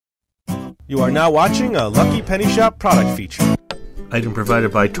You are now watching a Lucky Penny Shop product feature. Item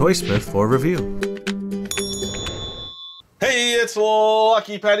provided by Toysmith for review. Hey, it's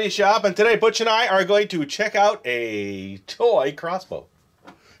Lucky Penny Shop, and today Butch and I are going to check out a toy crossbow.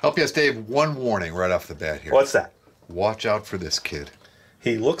 LPS-Dave, one warning right off the bat here. What's that? Watch out for this kid.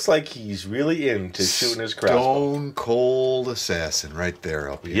 He looks like he's really into shooting his crossbow. Stone cold assassin right there,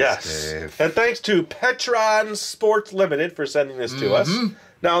 LPS-Dave. Yes. And thanks to Petron Sports Limited for sending this to us.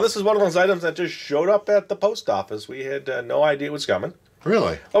 Now, this is one of those items that just showed up at the post office. We had no idea it was coming.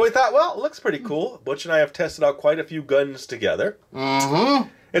 Really? Oh, we thought, well, it looks pretty cool. Butch and I have tested out quite a few guns together.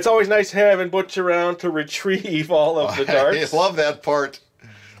 It's always nice having Butch around to retrieve all of the darts. I love that part.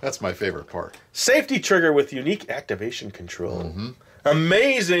 That's my favorite part. Safety trigger with unique activation control.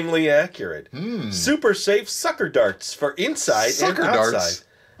 Amazingly accurate. Super safe sucker darts for inside and outside. Darts?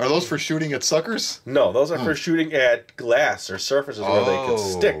 Are those for shooting at suckers? No, those are for shooting at glass or surfaces where they could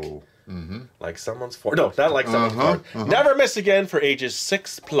stick. Like someone's forehead. No, not like someone's forehead. Never miss again for ages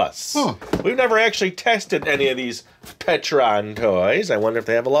 6+. We've never actually tested any of these Petron toys. I wonder if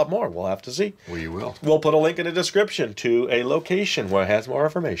they have a lot more. We'll have to see. We will. We'll put a link in the description to a location where it has more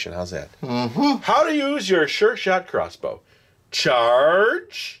information. How's that? How to use your Sureshot crossbow.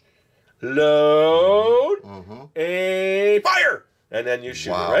 Charge, load, and fire! And then you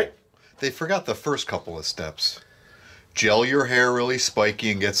shoot it, right? They forgot the first couple of steps. Gel your hair really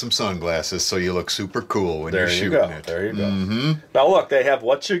spiky and get some sunglasses so you look super cool when you're shooting it. There you go. Now look, they have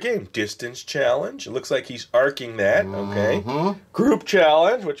what's your game? Distance challenge. It looks like he's arcing that. Okay. Group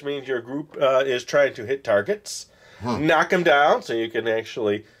challenge, which means your group is trying to hit targets. Knock them down so you can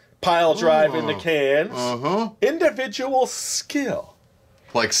actually pile drive into cans. Individual skill.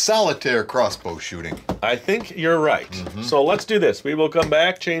 Like solitaire crossbow shooting. I think you're right. So let's do this. We will come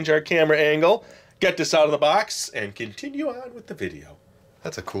back, change our camera angle, get this out of the box, and continue on with the video.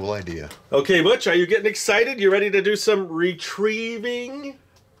 That's a cool idea. Okay, Butch, are you getting excited? You ready to do some retrieving?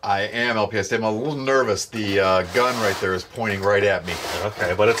 I am, LPS-Dave. I'm a little nervous. The gun right there is pointing right at me.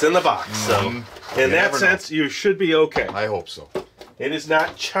 Okay, but it's in the box, so in that sense, you should be okay. I hope so. It is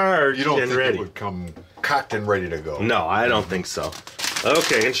not charged and ready. You don't think it would come cocked and ready to go? No, I don't think so.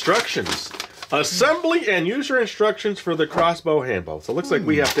 Okay, instructions. Assembly and user instructions for the crossbow handbow. So it looks like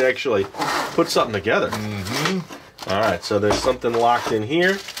we have to actually put something together. All right, so there's something locked in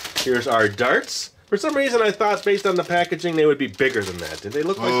here. Here's our darts. For some reason, I thought based on the packaging, they would be bigger than that. Did they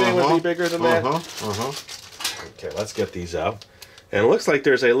look like they would be bigger than that? Okay, let's get these out. And it looks like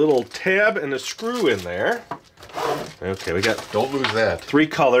there's a little tab and a screw in there. Okay, we got... Don't lose that. 3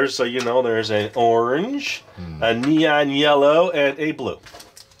 colors, so you know there's an orange, a neon yellow, and a blue.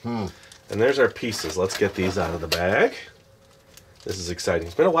 And there's our pieces. Let's get these out of the bag. This is exciting.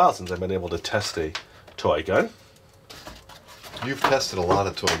 It's been a while since I've been able to test a toy gun. You've tested a lot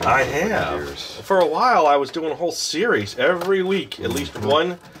of toy guns. I have. For a while, I was doing a whole series every week, at least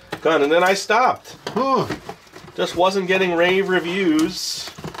one gun, and then I stopped. Just wasn't getting rave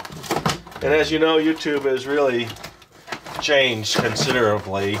reviews. And as you know, YouTube has really changed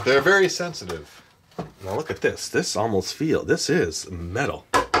considerably. They're very sensitive. Now look at this. This almost feels... This is metal.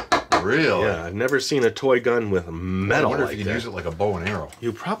 Really? Yeah, I've never seen a toy gun with metal like that. I wonder if you can use it like a bow and arrow.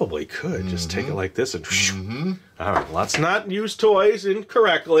 You probably could. Just take it like this and... All right, let's not use toys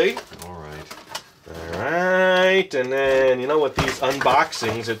incorrectly. All right. All right, and then, you know, with these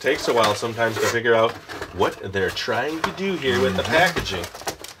unboxings, it takes a while sometimes to figure out what they're trying to do here with the packaging.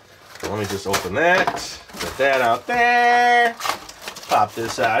 So let me just open that, get that out there, pop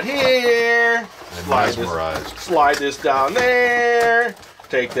this out here, slide this down there,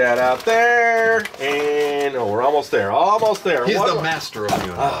 take that out there, and oh, we're almost there, almost there. He's the master of the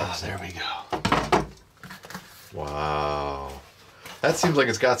unboxing. Ah, there we go. Wow. That seems like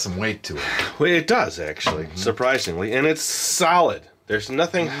it's got some weight to it. Well, it does, actually, surprisingly, and it's solid. There's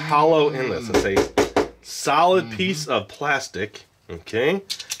nothing hollow in this. It's a solid piece of plastic, okay?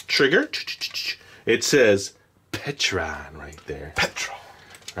 Trigger. It says Petron right there. Petron.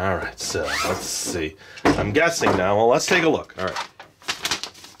 All right, so let's see. I'm guessing now. Well, let's take a look. All right.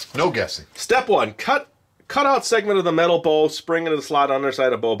 No guessing. Step 1. Cut out segment of the metal bow, spring into the slot on the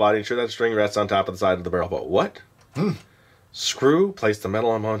underside of bow body. Ensure that string rests on top of the side of the barrel bow. What? Screw. Place the metal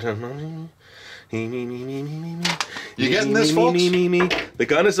on mountain. You getting this, folks? The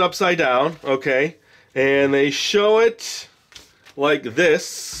gun is upside down, okay? And they show it like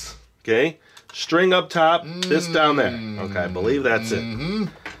this, okay? String up top, this down there. Okay, I believe that's it.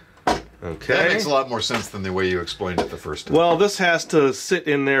 Okay. That makes a lot more sense than the way you explained it the first time. Well, this has to sit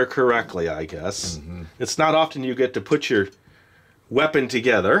in there correctly, I guess. It's not often you get to put your weapon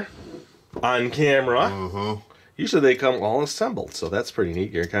together on camera. Usually they come all assembled, so that's pretty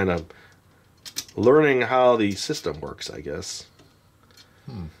neat. You're kind of learning how the system works, I guess.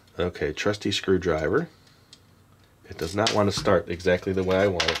 Okay, trusty screwdriver. It does not want to start exactly the way I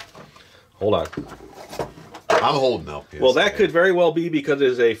want it. Hold on. I'm holding LPS. Well, that could very well be because it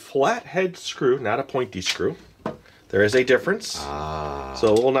is a flathead screw, not a pointy screw. There is a difference.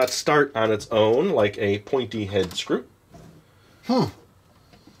 So it will not start on its own like a pointy head screw.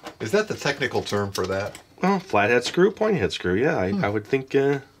 Is that the technical term for that? Well, flathead screw, pointy head screw. Yeah, I would think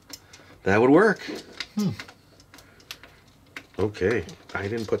that would work. Okay, I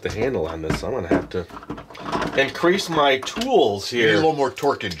didn't put the handle on this, so I'm going to have to increase my tools You here. need a little more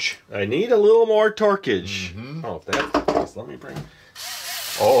torquage. I need a little more torquage. Oh, if that's the case, let me bring...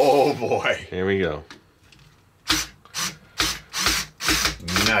 Oh, boy. Here we go.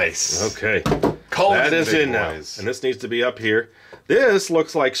 Nice. Okay. Call That is big in now. boys. And this needs to be up here. This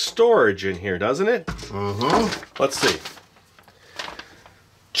looks like storage in here, doesn't it? Let's see.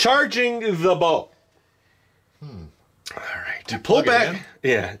 Charging the bow. All right. You Pull plug it back.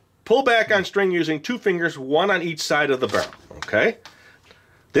 Yeah. Pull back on string using 2 fingers, 1 on each side of the barrel. Okay.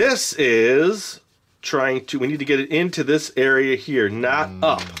 This is trying to... We need to get it into this area here, not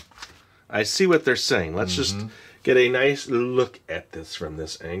up. I see what they're saying. Let's just get a nice look at this from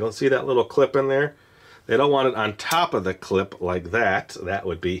this angle. See that little clip in there? They don't want it on top of the clip like that. That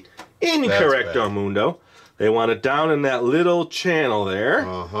would be incorrecto mundo. They want it down in that little channel there.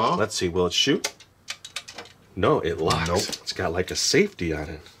 Let's see, will it shoot? No, it locks. Nope. It's got like a safety on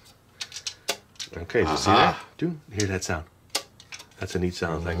it. Okay, do you see that? Dude, hear that sound. That's a neat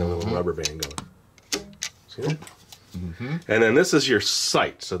sound. It's like a little rubber band going. See that? And then this is your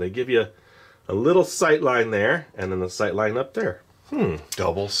sight. So they give you a little sight line there, and then the sight line up there.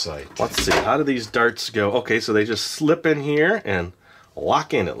 Double sight. Let's see, how do these darts go? Okay, so they just slip in here and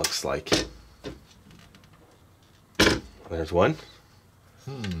lock in, it looks like. There's 1.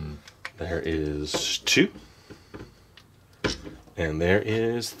 There is 2. And there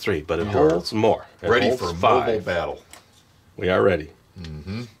is 3, but it holds more. It Ready holds for 5. mobile battle. We are ready.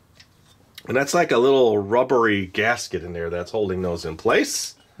 And that's like a little rubbery gasket in there that's holding those in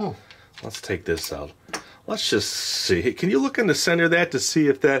place. Let's take this out. Let's just see. Can you look in the center of that to see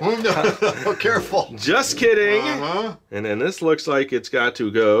if that... Oh, careful. Just kidding. And then this looks like it's got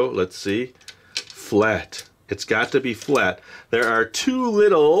to go, let's see, flat. It's got to be flat. There are 2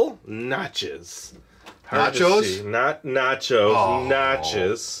 little notches. Hard to Nachos? see. Not nachos,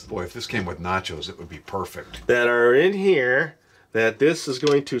 notches. Boy, if this came with nachos, it would be perfect. That are in here that this is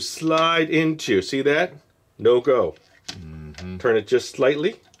going to slide into. See that? No go. Turn it just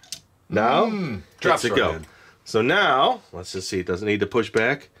slightly. Now, Drops it's a right go. in. So now, let's just see. It doesn't need to push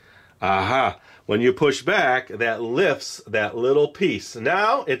back. Aha. When you push back, that lifts that little piece.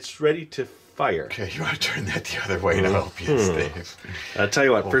 Now, it's ready to fire. Okay, you want to turn that the other way now, LPS-Dave. I'll tell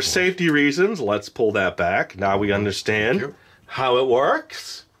you what, for safety reasons, let's pull that back. Now we understand how it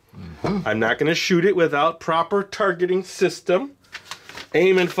works. I'm not going to shoot it without proper targeting system.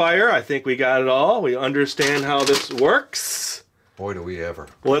 Aim and fire, I think we got it all. We understand how this works. Boy, do we ever.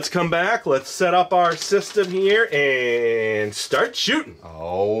 Let's come back. Let's set up our system here and start shooting.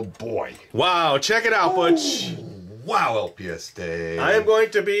 Oh, boy. Wow, check it out, Butch. Wow, LPS-Dave. I am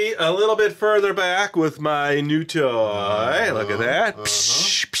going to be a little bit further back with my new toy. Look at that.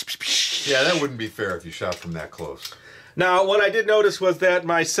 Yeah, that wouldn't be fair if you shot from that close. Now, what I did notice was that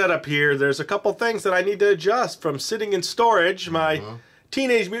my setup here, there's a couple things that I need to adjust from sitting in storage. My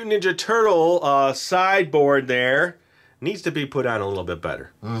Teenage Mutant Ninja Turtle sideboard there needs to be put on a little bit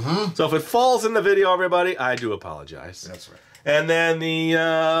better. So if it falls in the video, everybody, I do apologize. That's right. And then the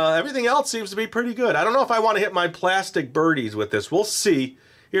everything else seems to be pretty good. I don't know if I want to hit my plastic birdies with this. We'll see.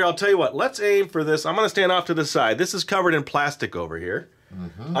 Here, I'll tell you what. Let's aim for this. I'm going to stand off to the side. This is covered in plastic over here.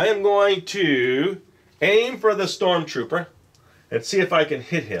 I am going to aim for the Stormtrooper and see if I can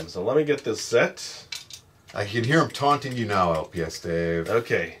hit him. So let me get this set. I can hear him taunting you now, LPS-Dave.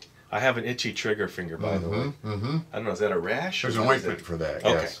 Okay. I have an itchy trigger finger, by the way. I don't know. Is that a rash? There's an ointment for that, Okay.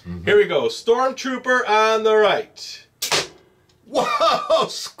 yes. Here we go. Stormtrooper on the right. Whoa!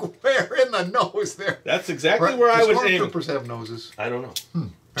 Square in the nose there. That's exactly where I was aiming. Stormtroopers have noses. I don't know.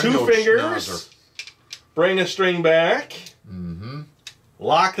 I 2 know fingers. schnauzer. Bring the string back.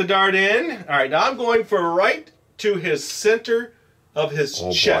 Lock the dart in. All right, now I'm going for right to his center of his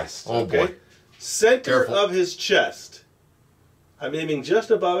chest. Oh, boy. Center Careful. of his chest. I'm aiming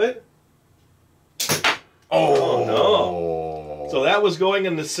just above it. Oh, no. So that was going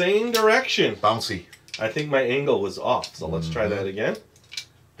in the same direction. Bouncy. I think my angle was off, so let's try that again.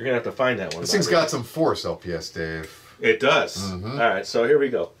 You're going to have to find that one. This thing's got some force, LPS-Dave. It does. All right, so here we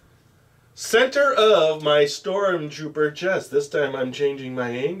go. Center of my Stormtrooper chest. This time I'm changing my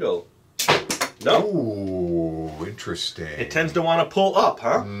angle. Nope. Ooh, interesting. It tends to want to pull up,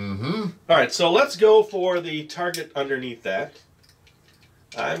 huh? Mm-hmm. All right, so let's go for the target underneath that.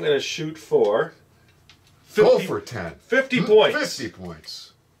 I'm going to shoot for 50, Go for 10. 50 points. 50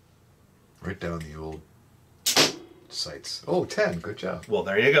 points. Right down the old sights. Oh, 10. Good job. Well,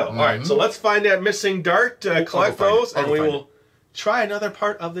 there you go. All right, so let's find that missing dart, collect those, and we will try another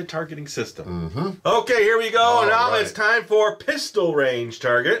part of the targeting system. Okay, here we go. All now right. it's time for pistol range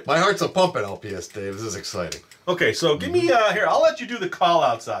target. My heart's a pumping, LPS-Dave. This is exciting. Okay, so give me, here, I'll let you do the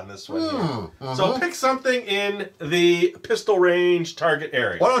call-outs on this one here. So pick something in the pistol range target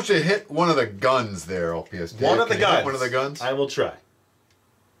area. Why don't you hit one of the guns there, LPS-Dave? One of the Can you hit guns. one of the guns? I will try.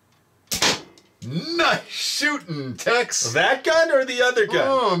 Nice shooting, Tex. That gun or the other gun?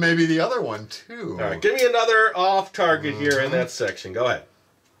 Oh, maybe the other one, too. All right, give me another off target here in that section. Go ahead.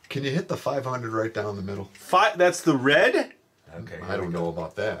 Can you hit the 500 right down the middle? That's the red? Okay. I don't know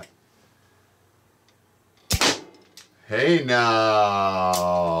about that. Hey,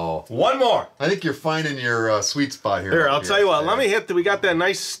 now. One more. I think you're finding your sweet spot here. Here, I'll tell you what. Let me hit we got that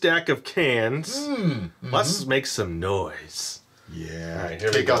nice stack of cans. Let's make some noise. Yeah. All right, here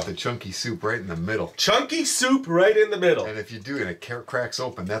we Take go. out the chunky soup right in the middle. Chunky soup right in the middle. And if you do and it cracks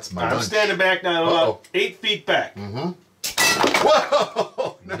open, that's my I'm lunch. standing back now, about 8 feet back.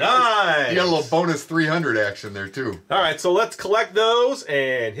 Whoa! Nice. You got a little bonus 300 action there, too. All right, so let's collect those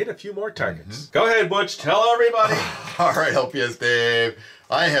and hit a few more targets. Go ahead, Butch. Tell everybody. All right, LPS-Dave.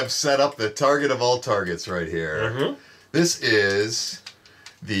 I have set up the target of all targets right here. This is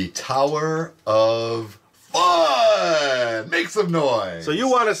the Tower of Fun. Make some noise. So you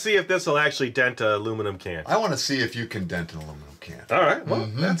want to see if this will actually dent an aluminum can. I want to see if you can dent an aluminum can. All right, well,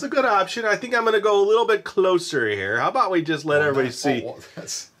 that's a good option. I think I'm going to go a little bit closer here. How about we just let everybody see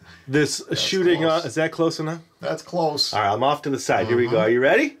this shooting? close. Is that close enough? That's close. All right, I'm off to the side. Here we go. Are you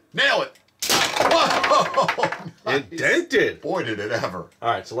ready? Nail it. Whoa! Nice. It dented. Boy, did it ever.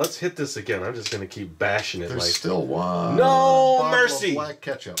 All right, so let's hit this again. I'm just going to keep bashing it. There's like still one. No bottle of mercy. Black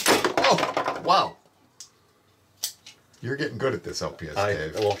ketchup. Oh, wow. You're getting good at this,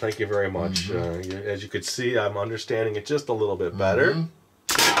 LPS-Dave. Well, thank you very much. As you could see, I'm understanding it just a little bit better.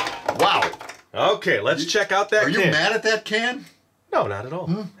 Wow. Okay, let's check out that Are can. you mad at that can? No, not at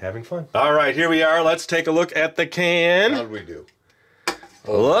all. Having fun. All right, here we are. Let's take a look at the can. How'd we do?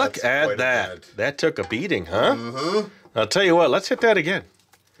 Look that's at quite that. bad. That took a beating, huh? I'll tell you what. Let's hit that again.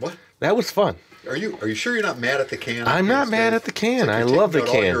 What? That was fun. Are you sure you're not mad at the can? I'm not mad at the can. I love the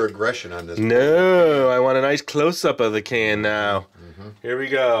All can. your aggression on this. No, I want a nice close-up of the can now. Here we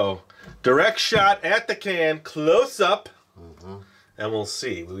go. Direct shot at the can, close-up. And we'll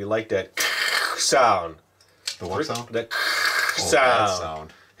see. We like that sound. The what sound? That Oh, sound. that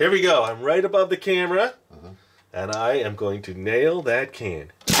sound. Here we go. I'm right above the camera. And I am going to nail that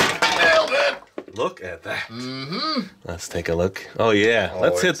can. Nailed it. Look at that. Let's take a look. Oh, yeah.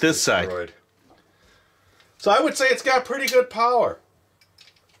 Let's hit this side. Destroyed. So I would say it's got pretty good power.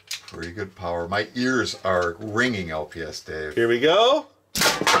 Pretty good power. My ears are ringing, LPS-Dave. Here we go.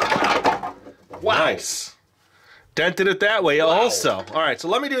 Wow. Nice. Dented it that way also. All right, so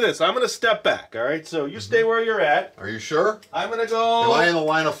let me do this. I'm going to step back, all right? So you stay where you're at. Are you sure? I'm going to go... Am I in the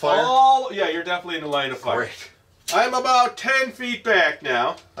line of fire? Yeah, you're definitely in the line of fire. Great. I'm about 10 feet back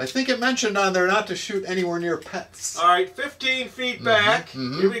now. I think it mentioned on there not to shoot anywhere near pets. All right, 15 feet back.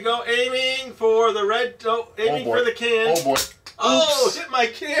 Here we go, aiming for the red... Oh, aiming for the can. Oh, boy. Oh, Oops. hit my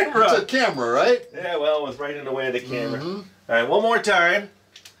camera. It's a camera, right? Yeah, well, it was right in the way of the camera. All right, one more time.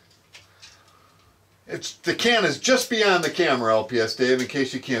 The can is just beyond the camera, LPS-Dave, in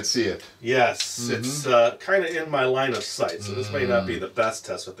case you can't see it. Yes, it's kind of in my line of sight, so this may not be the best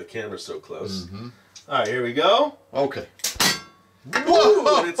test with the camera so close. All right, here we go. Okay.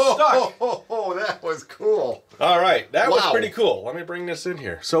 Whoa, and it's stuck. Oh, that was cool. All right, that was Wow. pretty cool. Let me bring this in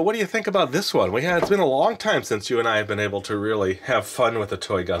here. So what do you think about this one? It's been a long time since you and I have been able to really have fun with a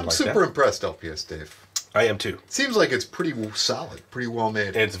toy gun I'm like super that. impressed, LPS-Dave. I am too. Seems like it's pretty solid, pretty well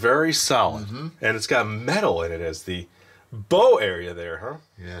made. It's very solid, and it's got metal in it as the bow area there, huh?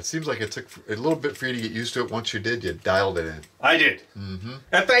 Yeah, it seems like it took a little bit for you to get used to it. Once you did, you dialed it in. I did.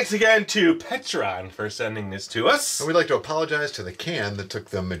 And thanks again to Petron for sending this to us. And we'd like to apologize to the can that took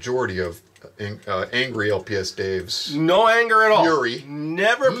the majority of angry LPS-Dave's. No anger at all. Fury.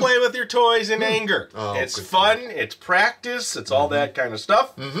 Never play with your toys in anger. Oh, it's good fun, it's practice, it's all that kind of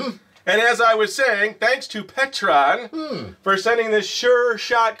stuff. And as I was saying, thanks to Petron for sending this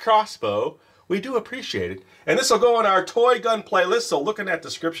Sureshot crossbow. We do appreciate it. And this will go in our toy gun playlist, so look in that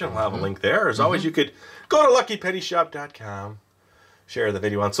description. We'll have a link there. As always, you could go to luckypennyshop.com, Share the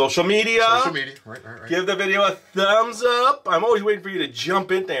video on social media. Social media, right. Give the video a thumbs up. I'm always waiting for you to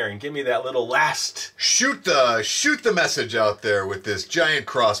jump in there and give me that little last. Shoot the message out there with this giant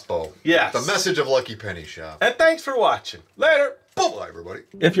crossbow. Yes. The message of Lucky Penny Shop. And thanks for watching. Later. Bye, everybody.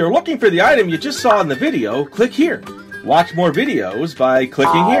 If you're looking for the item you just saw in the video, click here. Watch more videos by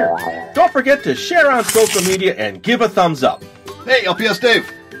clicking here. Don't forget to share on social media and give a thumbs up. Hey, LPS-Dave.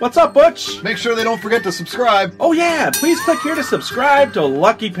 What's up, Butch? Make sure they don't forget to subscribe. Oh yeah, please click here to subscribe to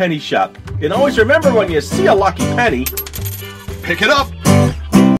Lucky Penny Shop. And always remember, when you see a lucky penny, Pick it up.